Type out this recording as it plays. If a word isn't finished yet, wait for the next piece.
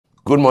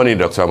Good morning,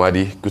 Dr.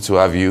 Amadi. Good to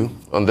have you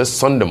on this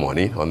Sunday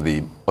morning on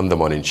the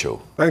morning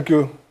show. Thank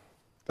you.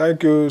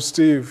 Thank you,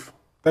 Steve.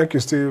 Thank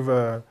you, Steve,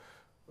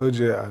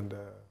 OJ, and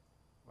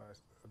my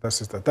other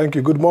sister. Thank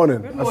you. Good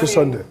morning. Happy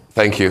Sunday.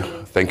 Thank you.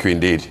 Thank you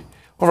indeed.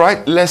 All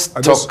right, let's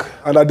talk.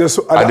 And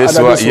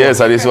Adesua,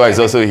 yes, Adesua is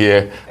also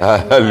here,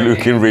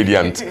 looking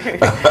radiant.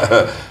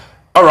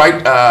 All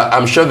right,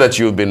 I'm sure that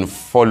you've been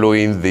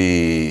following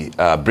the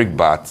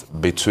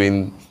brickbat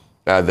between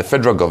the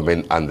federal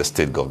government and the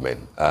state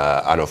government.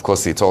 And of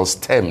course, it all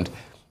stemmed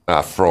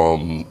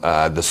from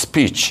the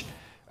speech,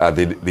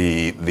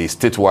 the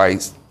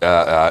statewide,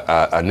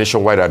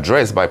 nationwide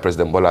address by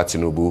President Bola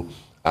Tinubu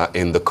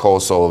in the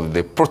course of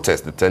the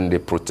protest, the 10-day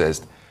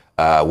protest,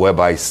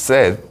 whereby he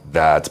said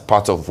that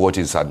part of what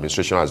his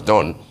administration has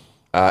done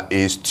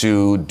is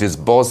to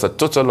disburse a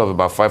total of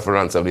about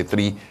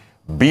 573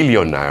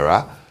 billion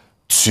naira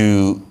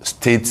to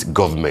state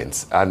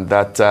governments, and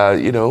that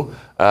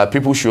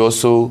people should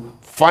also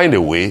find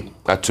a way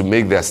to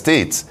make their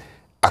states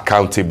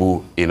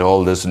accountable in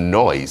all this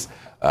noise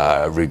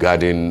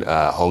regarding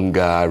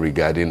hunger,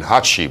 regarding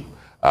hardship,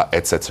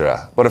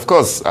 etc. But of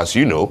course, as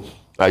you know,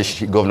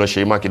 Governor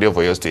Seyi Makinde of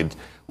Oyo State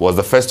was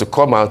the first to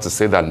come out to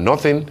say that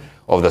nothing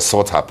of the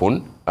sort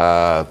happened.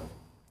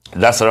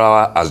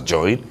 Nasarawa has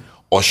joined,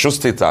 Osun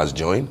State has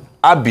joined,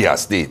 Abia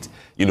State,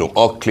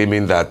 all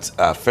claiming that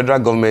federal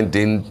government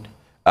didn't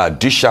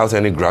dish out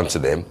any grant to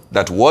them,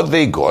 that what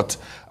they got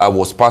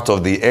was part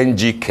of the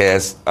NG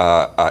Cares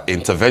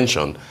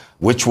intervention,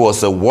 which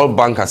was a World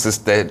Bank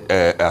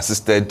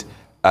assisted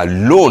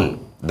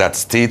loan that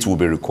states will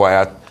be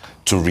required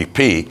to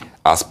repay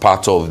as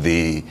part of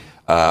the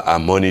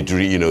money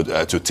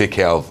to take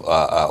care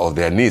of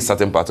their needs,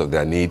 certain part of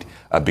their need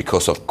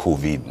because of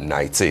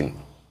COVID-19.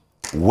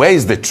 Where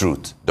is the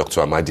truth,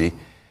 Dr. Amadi?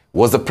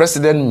 Was the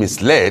president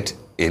misled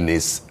in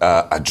his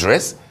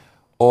address,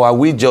 or are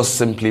we just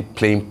simply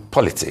playing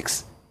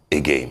politics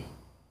again?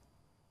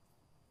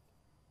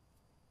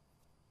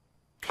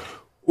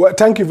 Well,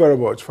 thank you very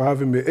much for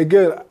having me.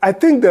 Again, I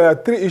think there are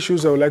three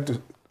issues I would like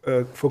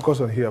to focus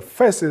on here.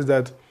 First is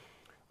that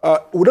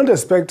we don't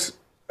expect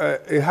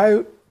a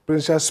high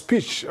presidential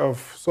speech of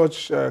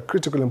such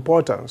critical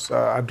importance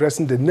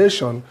addressing the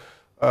nation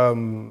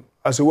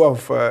as a way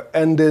of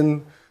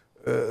ending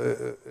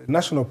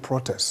national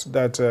protests,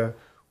 that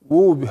we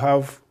will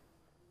have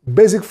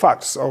basic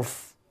facts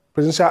of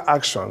presidential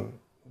action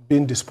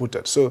being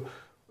disputed. So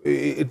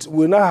it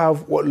will now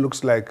have what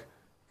looks like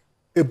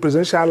a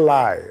presidential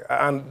lie,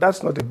 and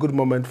that's not a good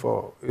moment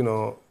for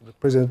the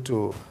president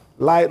to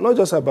lie, not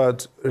just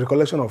about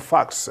recollection of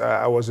facts.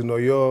 I was in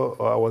Oyo,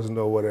 or I was in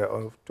Owerri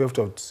on 12th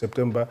of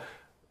September.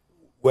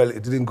 Well,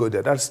 it didn't go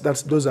there.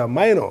 Those are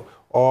minor.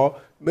 Or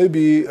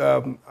maybe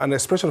an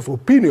expression of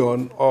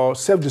opinion or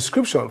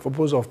self-description for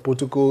purpose of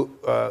political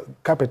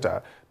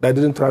capital that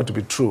didn't turn out to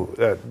be true.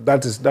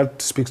 That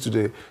speaks to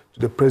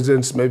the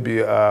president's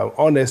maybe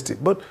honesty.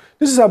 But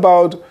this is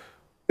about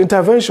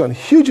intervention,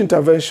 huge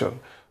intervention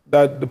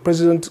that the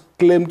president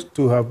claimed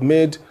to have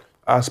made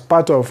as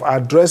part of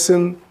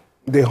addressing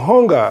the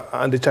hunger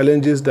and the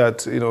challenges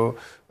that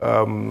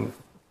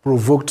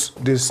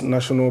provoked this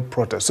national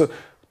protest. So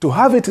to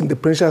have it in the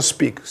presidential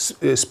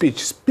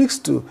speech speaks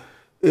to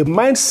a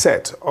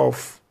mindset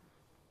of,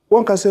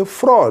 one can say,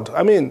 fraud.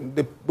 I mean,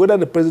 whether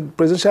the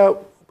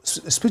presidential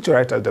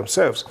speechwriters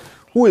themselves,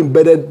 who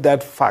embedded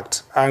that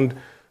fact and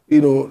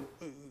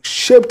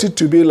shaped it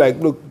to be like,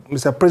 look,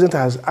 Mr. President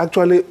has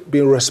actually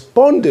been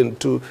responding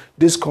to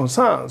these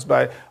concerns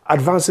by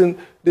advancing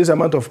this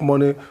amount of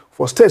money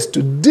for states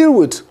to deal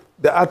with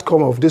the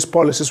outcome of these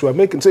policies we're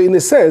making. So in a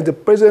sense, the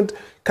president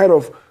kind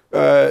of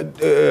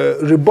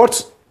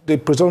rebuts the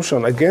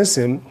presumption against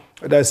him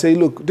that say,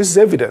 look, this is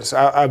evidence.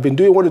 I've been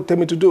doing what you tell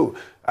me to do.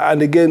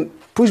 And again,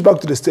 push back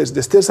to the states.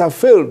 The states have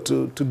failed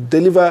to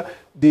deliver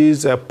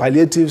these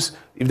palliatives.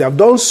 If they have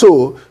done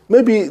so,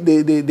 maybe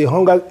the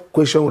hunger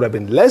question would have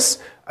been less,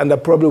 and the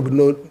problem would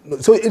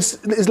not. So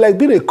it's like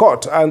being a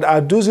court and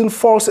adducing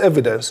false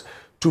evidence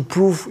to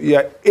prove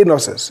your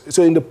innocence.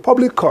 So in the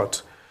public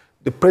court,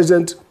 the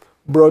president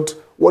brought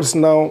what's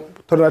now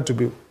turned out to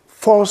be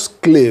false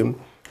claim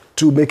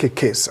to make a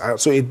case.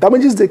 So it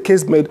damages the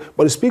case made,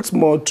 but it speaks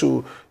more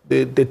to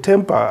the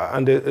temper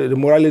and the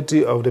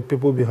morality of the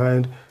people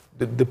behind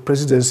the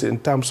presidency in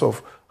terms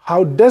of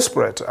how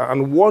desperate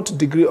and what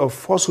degree of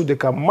falsehood they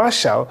can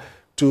marshal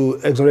to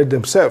exonerate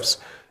themselves.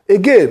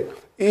 Again,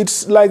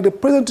 it's like the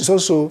president is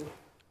also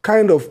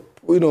kind of,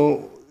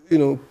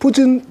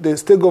 putting the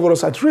state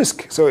governors at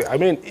risk. So, I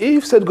mean,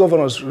 if state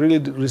governors really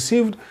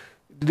received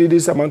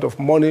this amount of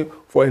money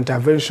for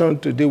intervention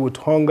to deal with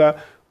hunger,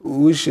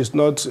 which is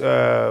not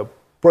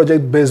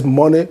project-based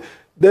money,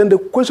 then the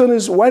question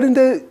is, why didn't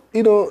they,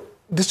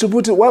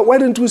 distribute it? Why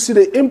didn't we see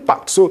the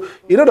impact? So,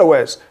 in other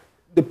words,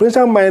 the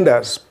presidential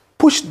minders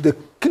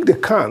kick the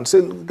can,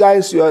 say,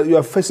 guys, you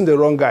are facing the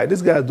wrong guy.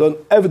 This guy has done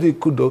everything he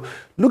could do.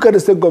 Look at the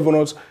state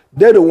governors.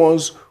 They're the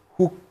ones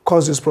who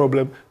caused this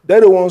problem.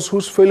 They're the ones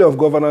whose failure of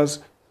governance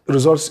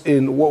results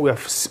in what we are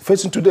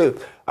facing today.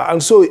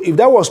 And so if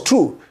that was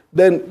true,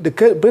 then the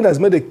president has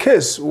made a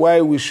case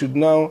why we should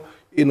now,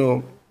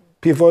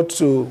 pivot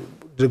to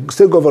the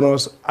state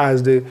governors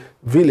as the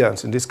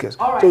villains in this case.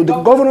 Right, so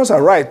the governors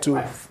are right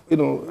to,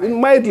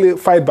 mildly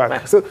fight back.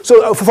 Right.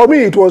 So for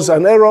me, it was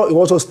an error. It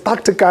was a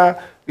tactical,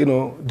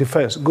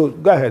 defense. Go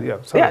ahead, yeah.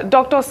 Sorry. Yeah,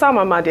 Dr. Sam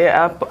Amade,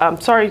 I'm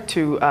sorry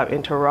to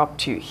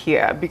interrupt you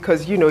here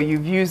because,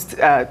 you've used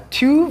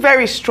two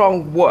very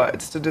strong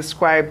words to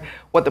describe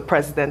what the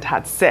president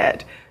had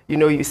said.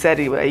 You said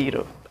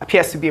it,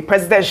 appears to be a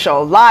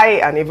presidential lie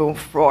and even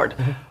fraud.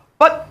 Mm-hmm.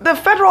 But the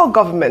federal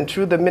government,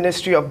 through the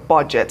Ministry of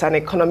Budget and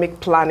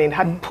Economic Planning,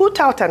 had put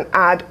out an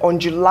ad on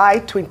July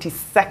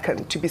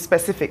 22nd, to be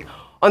specific,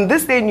 on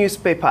This Day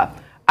newspaper,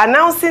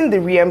 announcing the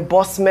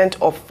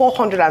reimbursement of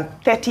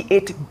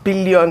 438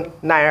 billion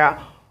naira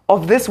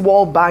of this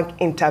World Bank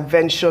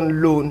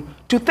intervention loan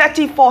to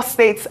 34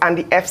 states and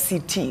the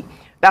FCT.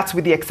 That's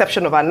with the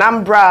exception of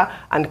Anambra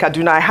and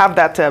Kaduna. I have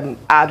that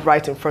ad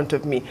right in front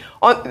of me.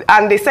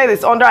 And they say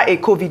it's under a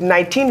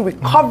COVID-19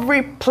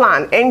 recovery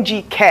plan,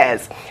 NG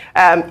Cares.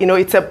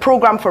 It's a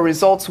program for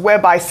results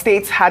whereby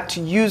states had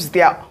to use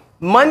their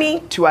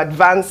money to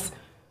advance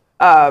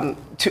and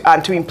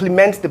to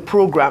implement the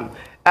program.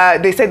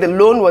 They say the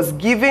loan was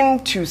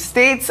given to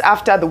states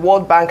after the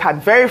World Bank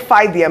had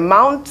verified the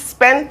amount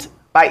spent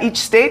by each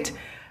state,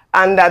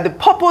 and the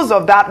purpose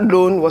of that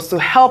loan was to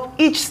help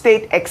each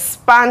state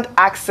expand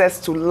access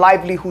to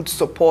livelihood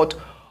support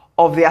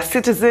of their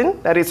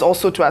citizens, that is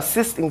also to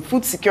assist in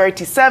food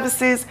security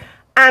services,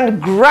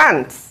 and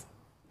grants,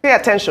 pay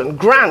attention,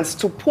 grants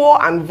to poor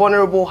and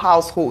vulnerable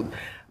households.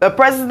 The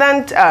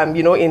president,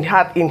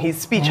 in his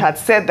speech had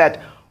said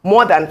that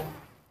more than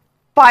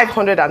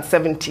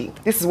 570,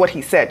 this is what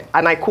he said,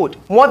 and I quote,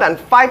 more than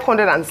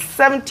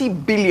 570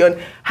 billion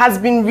has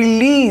been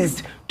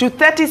released to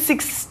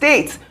 36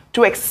 states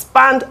to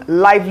expand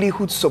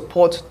livelihood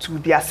support to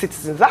their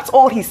citizens. That's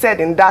all he said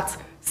in that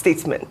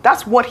statement.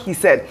 That's what he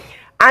said.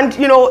 And,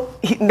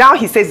 now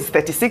he says it's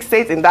 36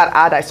 states. In that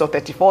ad, I saw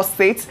 34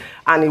 states,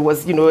 and it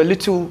was, a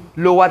little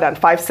lower than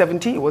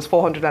 570. It was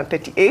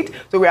 438.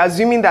 So we're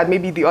assuming that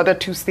maybe the other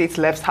 2 states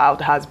left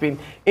out has been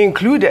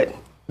included.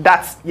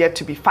 That's yet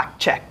to be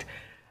fact-checked.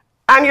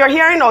 And you're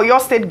hearing your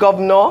state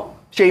governor,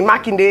 Seyi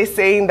Makinde,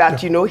 saying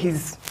that,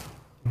 his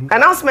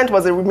announcement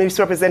was a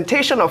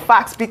misrepresentation of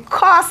facts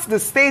because the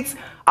states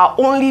are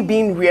only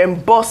being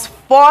reimbursed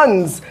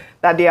funds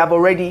that they have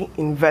already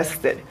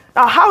invested.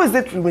 Now, how is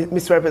it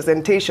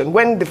misrepresentation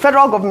when the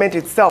federal government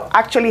itself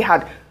actually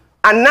had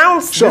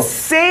announced the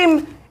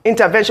same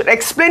intervention,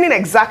 explaining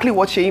exactly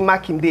what Seyi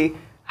Makinde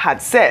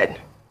had said?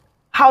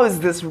 How is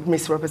this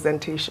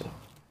misrepresentation?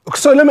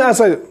 So let me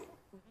answer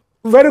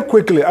very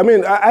quickly.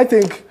 I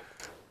think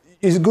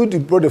it's good you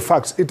brought the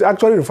facts. It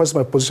actually refers to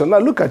my position. Now,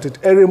 look at it.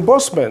 A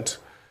reimbursement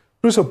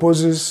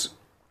presupposes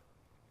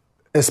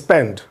a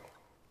spend.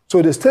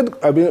 So the state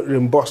are being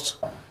reimbursed.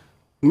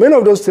 Many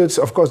of those states,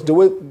 of course, the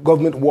way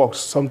government works,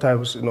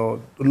 sometimes,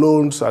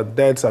 loans and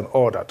debts and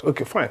all that.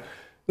 Okay, fine.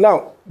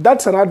 Now,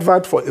 that's an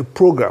advert for a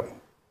program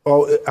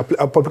or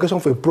a publication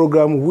for a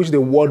program which the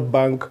World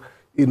Bank,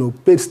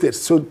 paid states.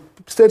 So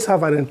states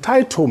have an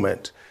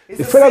entitlement.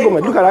 The federal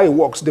government, look at how it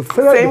works. The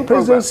federal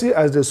presidency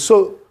as the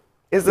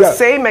It's the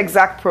same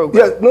exact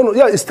program.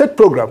 It's state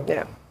program.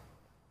 Yeah.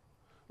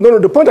 No,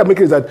 the point I'm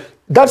making is that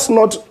that's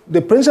not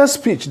the president's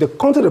speech. The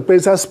content of the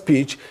president's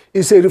speech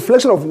is a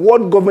reflection of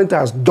what government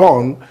has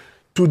done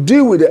to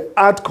deal with the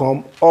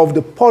outcome of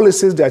the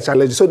policies they are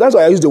challenging. So that's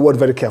why I use the word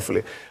very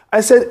carefully.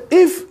 I said,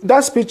 if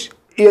that speech,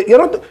 there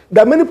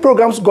are many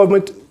programs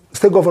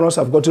state governors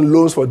have gotten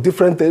loans for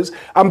different things.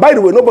 And by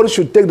the way, nobody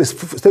should take the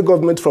state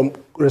government from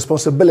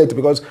responsibility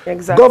because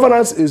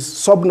governance is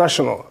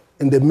subnational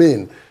in the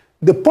main.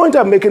 The point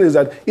I'm making is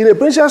that in a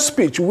presidential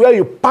speech where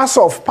you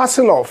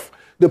passing off,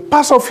 the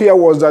pass-off here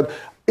was that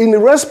in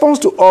response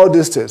to all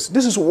these things,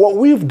 this is what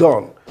we've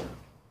done.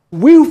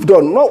 We've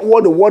done, not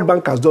what the World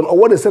Bank has done or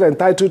what they said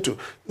entitled to.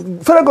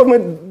 Federal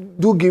government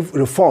do give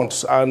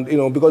refunds,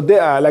 and because they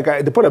are,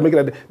 the point I'm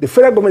making, that the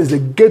federal government is the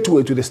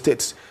gateway to the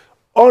states.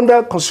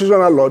 Under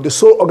constitutional law, the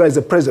sole organ is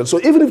the president. So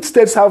even if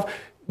states have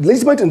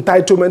legitimate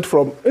entitlement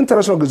from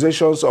international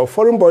organizations or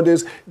foreign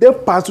bodies, they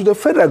pass to the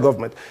federal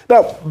government.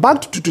 Now,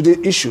 back to the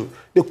issue.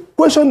 The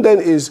question then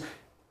is,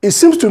 it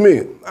seems to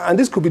me, and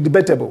this could be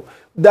debatable,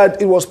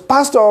 that it was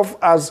passed off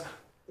as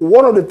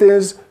one of the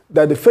things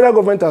that the federal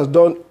government has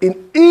done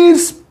in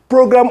its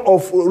program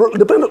of,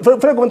 the federal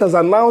government has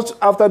announced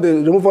after the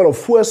removal of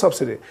fuel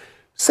subsidy,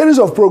 series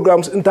of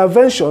programs,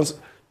 interventions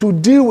to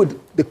deal with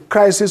the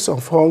crisis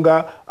of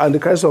hunger and the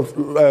crisis of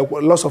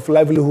loss of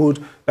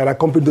livelihood that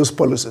accompany those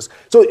policies.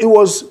 So it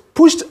was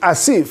pushed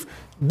as if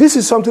this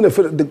is something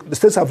the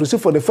states have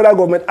received from the federal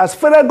government as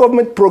federal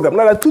government program.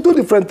 Now, there are two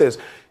different things.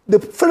 The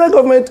federal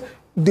government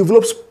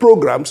develops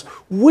programs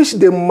which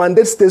they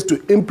mandate states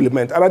to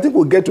implement, and I think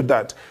we'll get to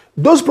that.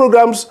 Those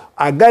programs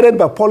are guided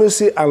by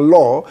policy and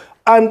law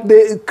and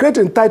they create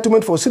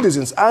entitlement for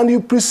citizens, and you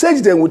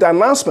presage them with an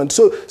announcement.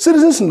 So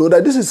citizens know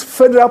that this is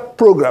federal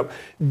program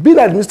being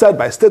administered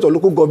by state or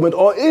local government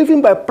or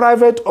even by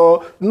private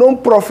or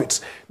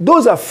non-profits.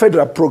 Those are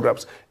federal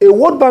programs. A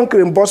World Bank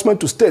reimbursement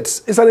to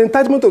states is an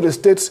entitlement of the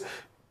states,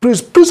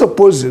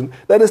 presupposing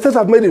that the states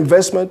have made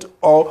investment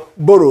or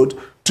borrowed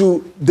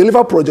to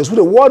deliver projects which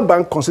the World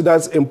Bank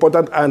considers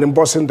important and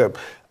embossing them.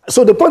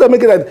 So the point I'm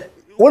making is that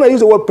when I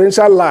use the word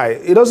potential lie,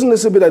 it doesn't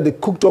necessarily mean that they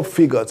cooked up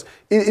figures.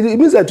 It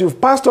means that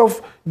you've passed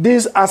off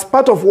this as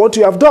part of what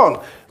you have done.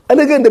 And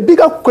again, the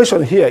bigger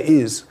question here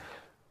is,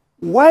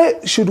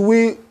 why should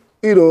we,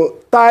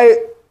 tie,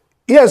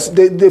 yes,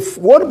 the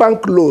World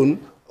Bank loan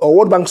or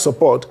World Bank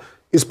support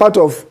is part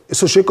of a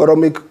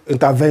socioeconomic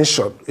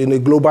intervention in a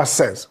global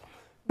sense.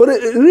 But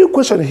the real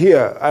question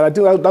here, and I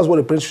think that's what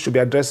the principal should be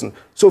addressing.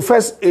 So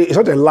first, it's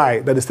not a lie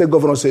that the state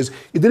governor says,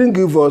 you didn't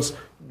give us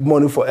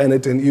money for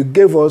anything. You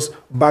gave us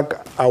back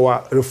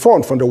our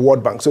refund from the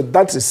World Bank. So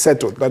that is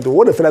settled. That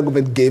what the federal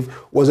government gave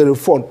was a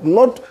refund,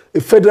 not a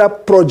federal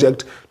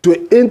project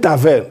to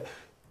intervene,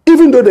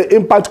 even though the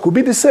impact could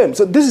be the same.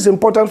 So this is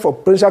important for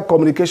presidential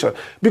communication.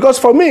 Because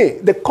for me,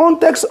 the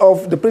context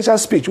of the presidential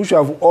speech, which we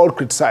have all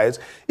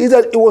criticized, is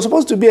that it was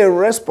supposed to be a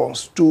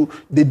response to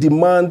the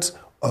demands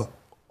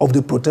of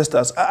the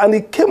protesters. And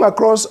it came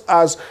across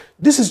as,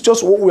 this is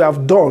just what we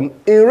have done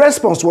in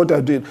response to what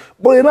they did.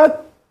 But in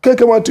that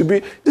came out to be,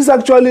 this is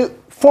actually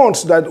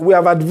funds that we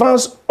have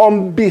advanced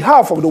on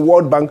behalf of the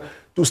World Bank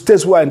to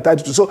states who are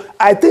entitled to. So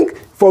I think,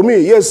 for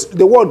me, yes,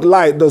 the word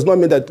lie does not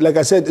mean that, like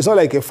I said, it's not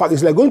like a fact.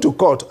 It's like going to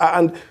court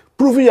and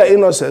proving your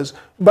innocence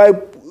by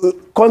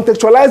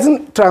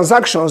contextualizing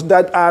transactions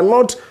that are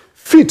not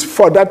fit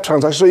for that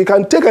transaction. So you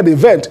can take an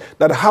event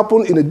that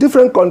happened in a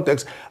different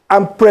context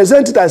and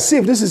present it as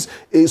if this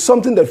is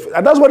something that,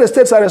 and that's what the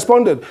states are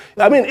responding.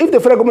 I mean, if the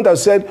federal government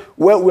has said,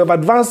 well, we have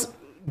advanced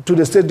to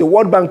the state the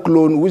World Bank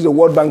loan, which the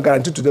World Bank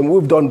guaranteed to them,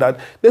 we've done that,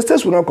 the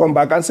states will not come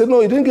back and say,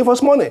 no, you didn't give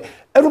us money.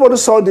 Everybody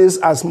saw this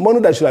as money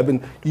that should have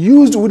been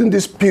used within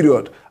this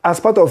period as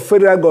part of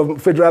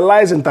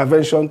federalized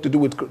intervention to do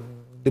with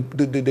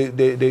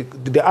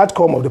the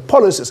outcome of the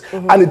policies.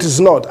 And it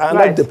is not. And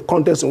that's the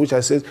context in which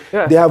I said,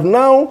 they have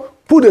now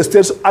put the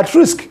states at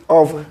risk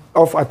of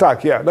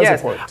attack. Yeah,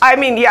 that's the point. I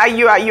mean, yeah,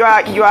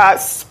 you are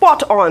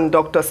spot on,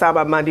 Dr.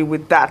 Saba Madi,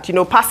 with that.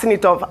 Passing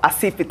it off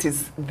as if it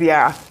is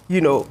their,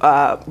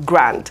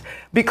 grant.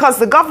 Because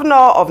the governor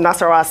of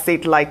Nasarawa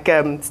State, like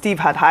Steve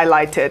had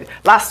highlighted,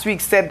 last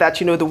week said that,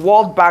 the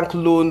World Bank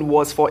loan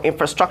was for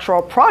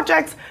infrastructural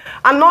projects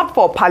and not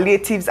for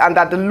palliatives, and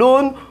that the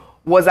loan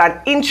was an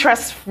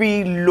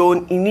interest-free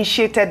loan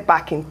initiated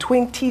back in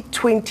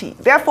 2020.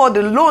 Therefore,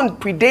 the loan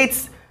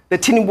predates the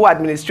Tinubu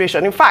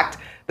administration. In fact,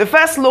 the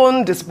first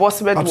loan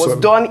disbursement was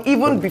done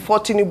even before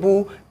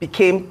Tinubu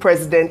became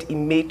president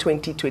in May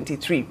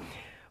 2023.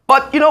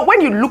 But,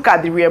 when you look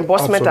at the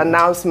reimbursement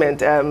announcement,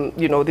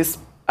 this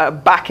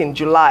back in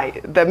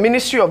July, the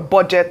Ministry of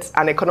Budget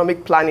and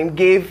Economic Planning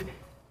gave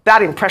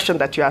that impression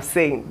that you are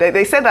saying.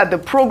 They said that the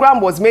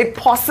program was made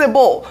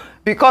possible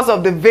because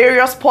of the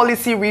various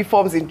policy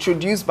reforms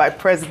introduced by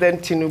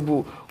President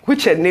Tinubu,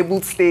 which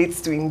enabled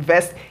states to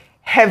invest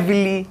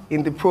heavily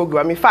in the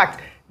program. In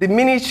fact, the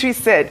ministry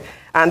said,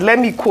 and let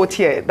me quote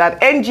here,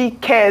 that NG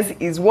Cares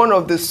is one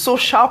of the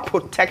social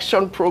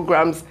protection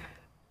programs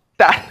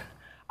that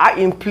are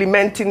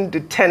implementing the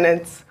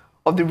tenets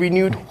of the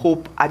Renewed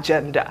Hope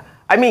agenda.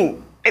 I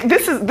mean,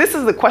 this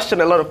is the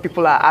question a lot of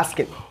people are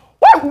asking.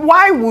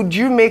 Why would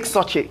you make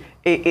such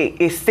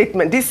a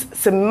statement, these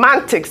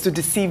semantics to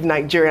deceive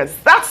Nigerians?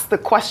 That's the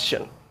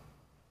question.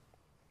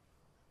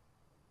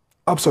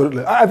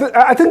 Absolutely.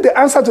 I think the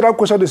answer to that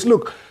question is,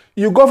 look,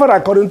 you govern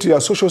according to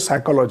your social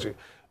psychology.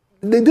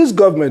 This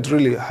government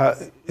really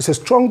is a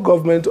strong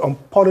government on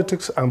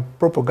politics and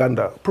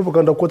propaganda.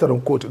 Propaganda, quote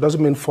unquote, it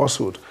doesn't mean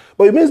falsehood.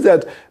 But it means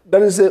that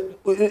there is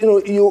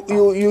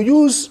you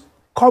use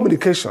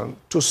communication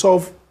to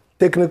solve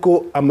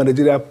technical and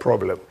managerial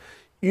problem.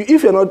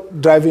 If you're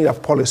not driving your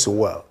policy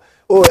well,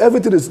 or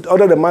everything is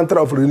under the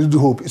mantra of renewed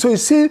hope. So you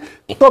see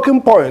talking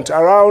point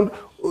around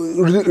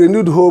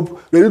renewed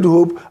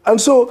hope. And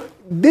so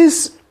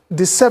this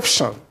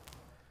deception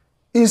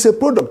is a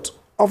product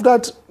of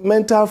that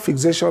mental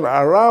fixation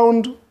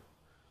around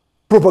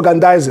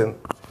propagandizing.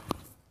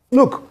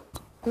 Look,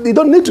 you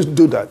don't need to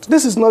do that.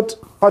 This is not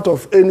part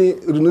of any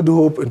renewed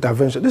hope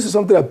intervention. This is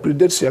something that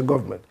predates your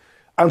government.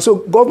 And so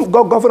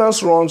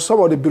governance runs, some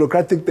of the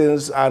bureaucratic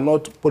things are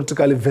not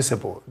politically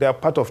visible. They are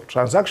part of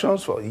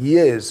transactions for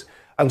years.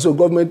 And so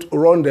government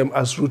run them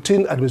as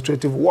routine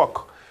administrative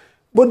work.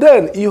 But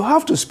then you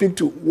have to speak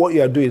to what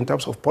you are doing in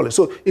terms of policy.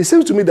 So it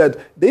seems to me that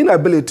the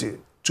inability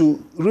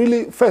to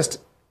really,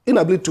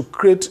 inability to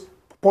create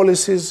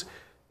policies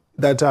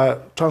that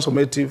are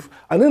transformative,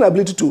 and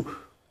inability to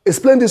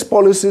explain these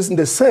policies in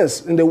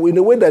the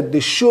way that they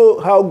show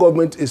how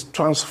government is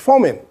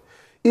transforming,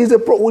 is the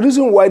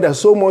reason why there's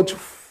so much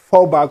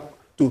fallback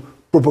to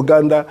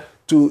propaganda,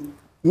 to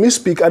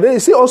misspeak. And then you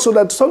see also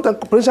that sometimes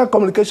presidential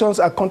communications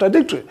are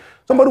contradictory.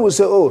 Somebody will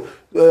say,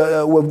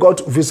 oh, we've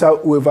got visa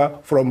waiver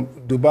from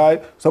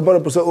Dubai.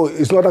 Somebody will say, oh,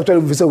 it's not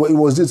actually visa waiver, it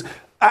was this.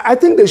 I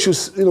think they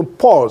should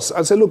pause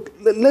and say, look,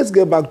 let's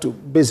get back to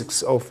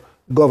basics of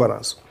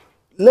governance.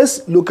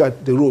 Let's look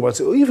at the room and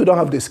say, oh, if you don't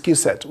have the skill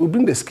set, we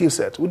bring the skill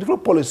set with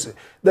different policy.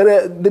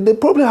 They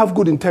probably have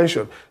good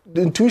intention,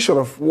 the intuition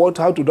of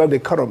how to drive the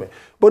economy.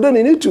 But then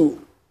you need to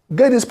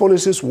get these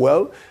policies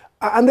well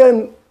and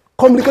then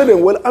communicate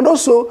them well and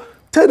also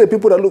tell the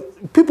people that,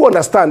 look, people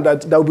understand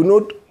that there will be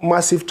no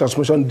massive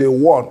transformation day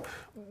one.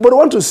 But they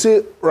want to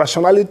see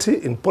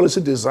rationality in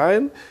policy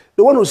design.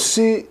 They want to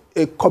see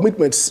a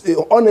commitment,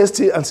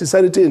 honesty and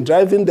sincerity in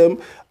driving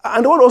them.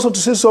 And they want also to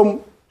see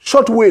some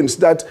short wins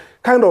that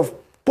kind of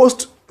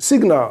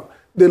post-signal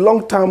the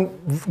long-term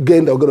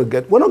gain they're going to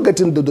get. We're not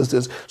getting those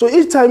things. So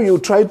each time you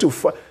try to,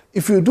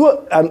 if you do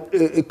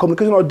a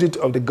communication audit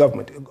of the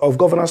government, of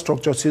governance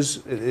structures since,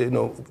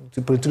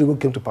 Tinubu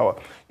came to power,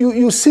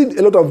 you see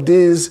a lot of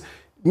these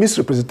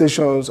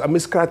misrepresentations and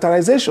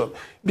mischaracterization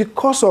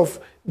because of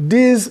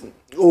these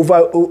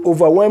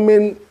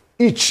overwhelming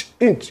itch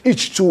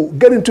to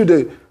get into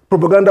the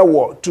propaganda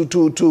war, to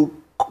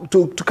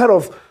kind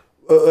of,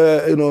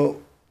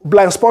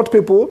 blind spot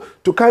people,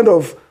 to kind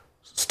of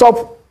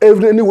stop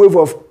any wave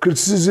of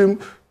criticism,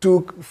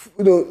 to,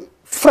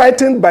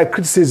 frightened by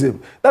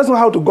criticism. That's not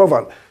how to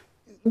govern.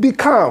 Be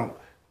calm.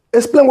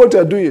 Explain what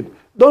you're doing.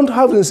 Don't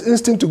have this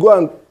instinct to go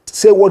and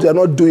say what you're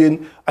not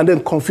doing and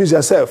then confuse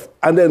yourself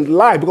and then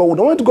lie. Because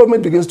when the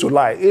government begins to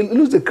lie, it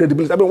loses the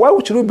credibility. I mean, why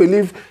should we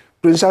believe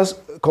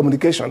presidential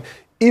communication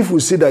if we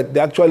see that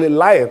they're actually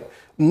lying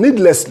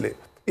needlessly?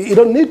 You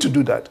don't need to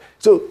do that.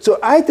 So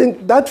I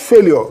think that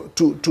failure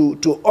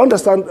to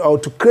understand or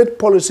to create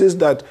policies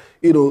that,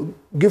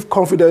 give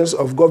confidence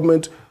of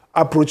government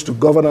approach to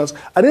governance,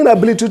 and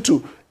inability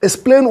to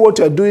explain what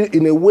you're doing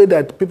in a way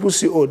that people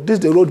see, oh, this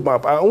is the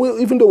roadmap. And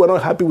even though we're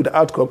not happy with the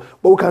outcome,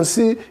 but we can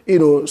see, we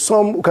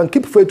can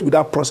keep faith with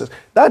that process.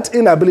 That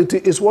inability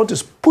is what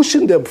is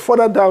pushing them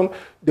further down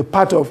the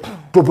path of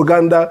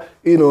propaganda,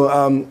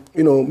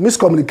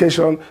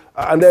 miscommunication,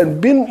 and then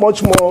being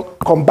much more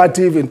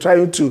combative in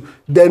trying to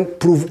then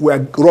prove we're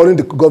running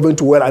the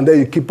government well, and then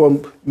you keep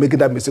on making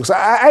that mistake. So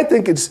I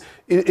think it's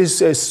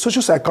a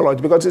social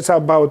psychology, because it's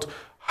about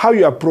how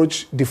you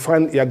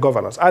define your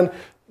governance. And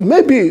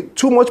maybe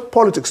too much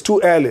politics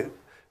too early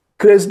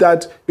creates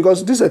that,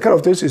 because these are the kind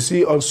of things you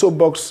see on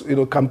soapbox,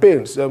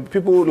 campaigns.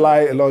 People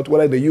lie a lot,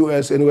 whether in the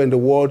US, anywhere in the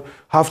world,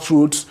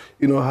 half-truths,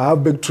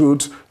 half-baked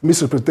truths,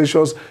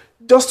 misrepresentations,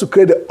 just to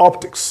create the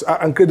optics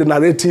and create the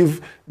narrative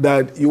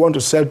that you want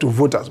to sell to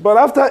voters. But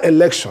after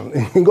election,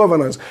 in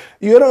governance,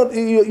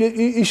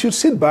 you should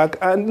sit back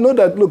and know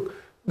that, look,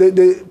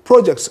 the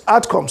projects,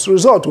 outcomes,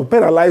 results will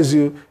penalize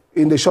you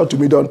in the short to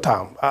medium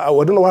term. I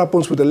don't know what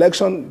happens with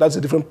election. That's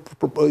a different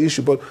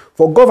issue. But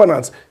for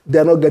governance,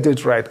 they're not getting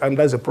it right. And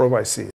that's the problem I see.